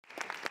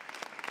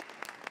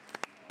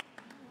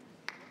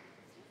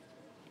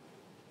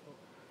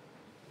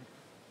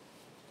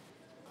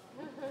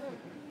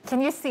Can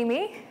you see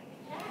me?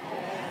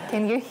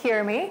 Can you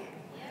hear me?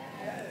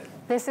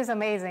 This is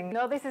amazing.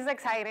 No, this is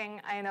exciting.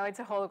 I know it's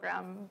a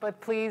hologram,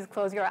 but please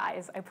close your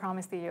eyes. I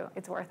promise to you,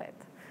 it's worth it.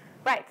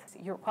 Right,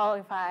 you're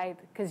qualified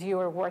because you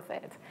are worth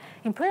it.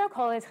 Imperial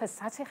College has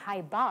such a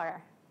high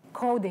bar,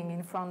 coding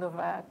in front of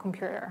a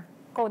computer,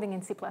 coding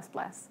in C++.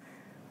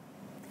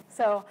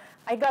 So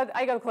I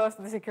got close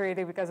to the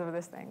security because of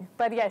this thing.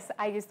 But yes,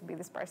 I used to be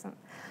this person.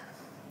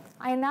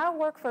 I now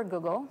work for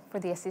Google, for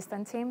the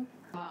assistant team.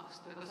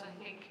 Because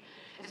I think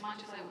as much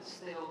as I would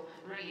still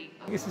really...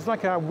 This is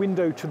like our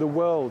window to the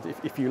world,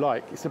 if you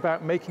like. It's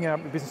about making our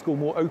business school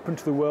more open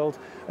to the world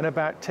and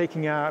about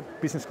taking our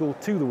business school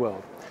to the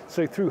world.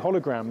 So through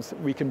holograms,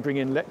 we can bring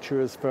in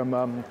lecturers from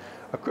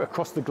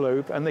across the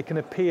globe, and they can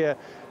appear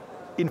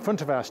in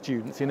front of our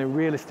students in a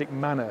realistic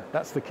manner.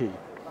 That's the key.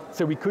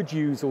 So we could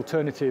use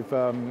alternative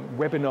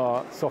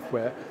webinar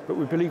software, but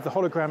we believe the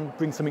hologram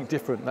brings something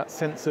different, that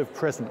sense of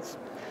presence.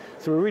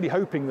 So we're really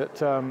hoping that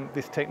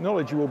this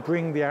technology will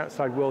bring the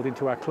outside world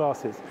into our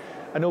classes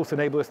and also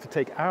enable us to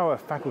take our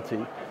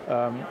faculty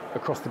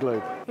across the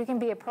globe. You can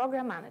be a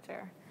program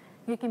manager.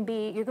 You can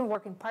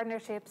work in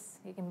partnerships.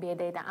 You can be a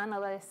data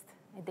analyst,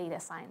 a data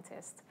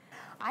scientist.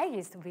 I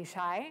used to be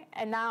shy,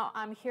 and now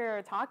I'm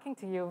here talking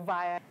to you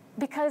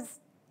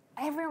because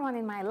everyone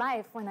in my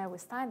life when I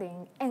was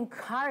studying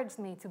encouraged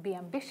me to be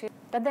ambitious.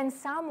 But then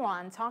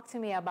someone talked to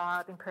me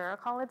about Imperial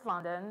College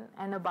London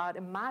and about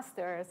a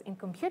master's in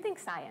computing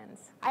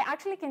science. I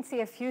actually can see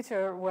a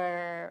future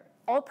where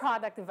all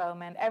product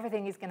development,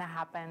 everything is going to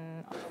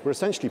happen. We're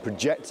essentially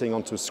projecting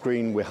onto a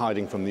screen we're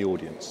hiding from the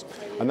audience.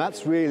 And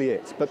that's really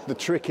it. But the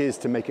trick is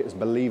to make it as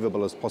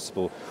believable as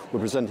possible. We're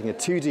presenting a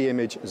 2D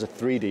image as a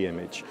 3D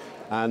image.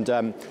 And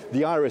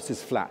the iris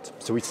is flat.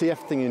 So we see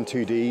everything in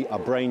 2D, our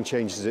brain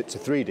changes it to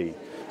 3D.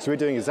 So we're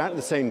doing exactly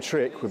the same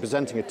trick. We're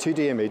presenting a 2D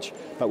image,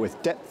 but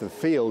with depth of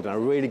field and a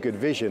really good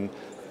vision,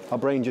 our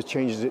brain just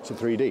changes it to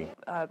 3D.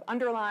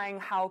 Underlying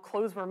how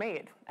clothes were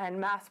made and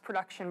mass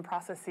production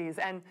processes.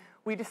 And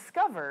we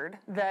discovered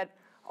that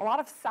a lot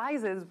of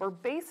sizes were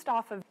based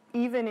off of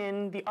even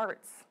in the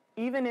arts,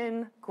 even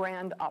in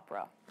grand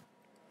opera.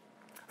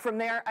 From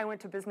there, I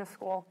went to business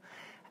school,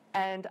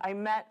 and I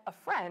met a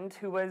friend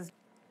who was...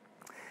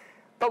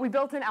 But we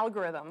built an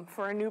algorithm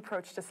for a new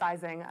approach to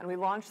sizing, and we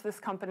launched this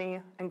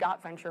company and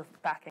got venture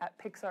backing at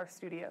Pixar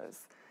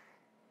Studios.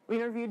 We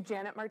interviewed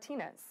Janet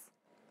Martinez,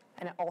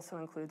 and it also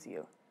includes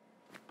you.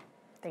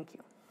 Thank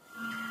you.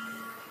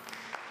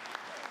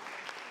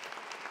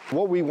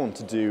 What we want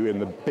to do in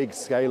the big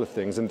scale of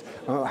things, and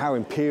how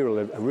Imperial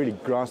are really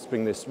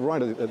grasping this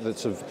right at the,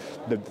 sort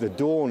of the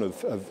dawn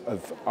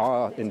of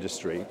our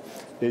industry,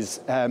 is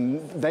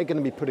they're going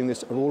to be putting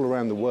this all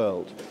around the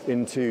world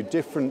into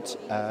different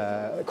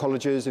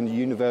colleges, into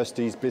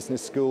universities,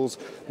 business schools,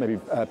 maybe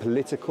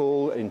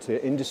political, into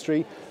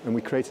industry, and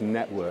we create a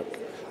network.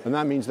 And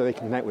that means that they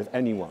can connect with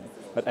anyone,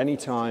 at any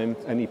time,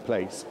 any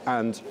place.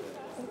 And,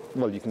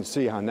 well, you can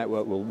see how a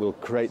network will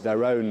create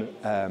their own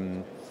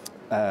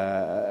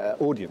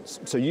audience.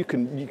 So you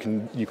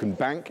can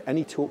bank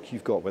any talk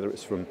you've got, whether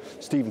it's from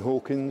Stephen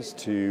Hawkins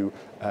to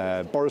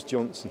Boris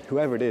Johnson,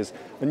 whoever it is,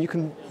 and you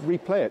can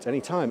replay it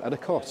any time at a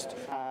cost.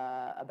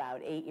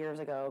 About 8 years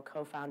ago,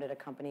 co-founded a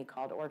company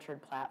called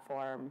Orchard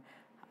Platform,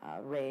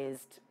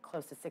 raised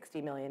close to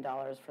 $60 million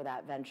for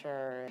that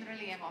venture. I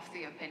really am of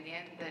the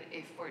opinion that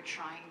if we're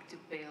trying to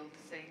build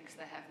things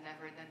that have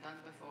never been done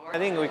before... I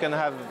think we can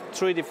have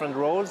 3 different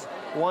roles.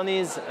 One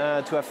is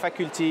to have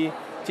faculty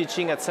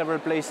teaching at several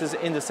places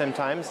in the same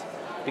times,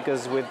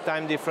 because with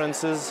time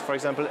differences, for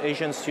example,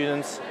 Asian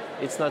students,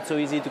 it's not so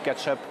easy to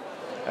catch up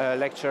a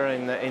lecture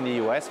in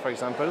the US, for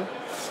example.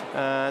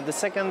 The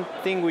second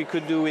thing we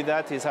could do with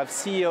that is have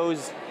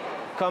CEOs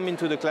come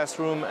into the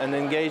classroom and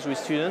engage with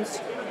students,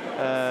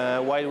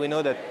 while we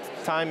know that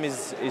time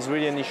is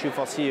really an issue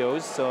for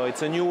CEOs, so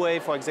it's a new way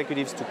for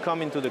executives to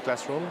come into the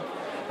classroom.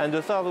 And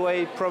the third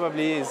way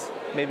probably is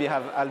maybe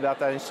have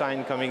Albert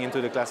Einstein coming into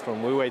the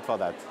classroom. We wait for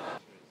that.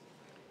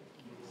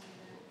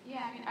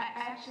 Yeah, I mean, I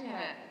actually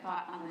had a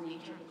thought on the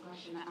nature of the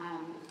question.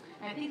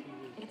 I think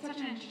it's such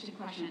an interesting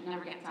question, it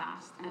never gets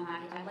asked, and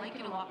I like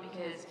it a lot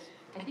because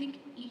I think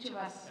each of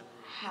us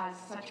has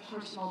such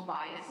personal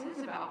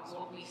biases about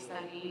what we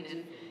studied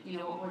and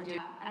what we're doing.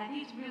 And I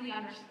think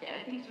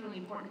it's really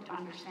important to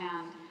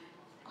understand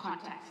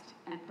context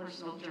and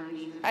personal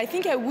journeys. I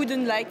think I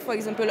wouldn't like, for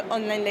example,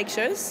 online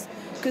lectures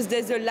because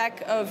there's a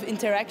lack of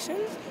interaction.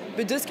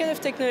 But those kind of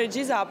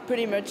technologies are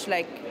pretty much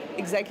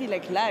exactly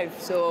like live,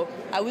 so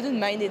I wouldn't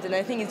mind it. And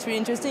I think it's really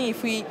interesting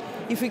if we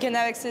can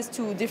have access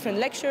to different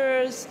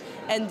lectures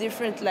and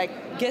different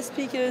guest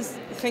speakers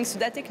thanks to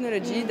that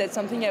technology. That's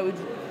something I would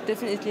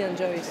definitely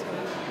enjoy. So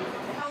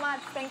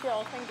much. Thank you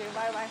all. Thank you.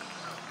 Bye bye.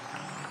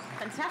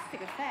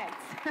 Fantastic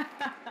effects.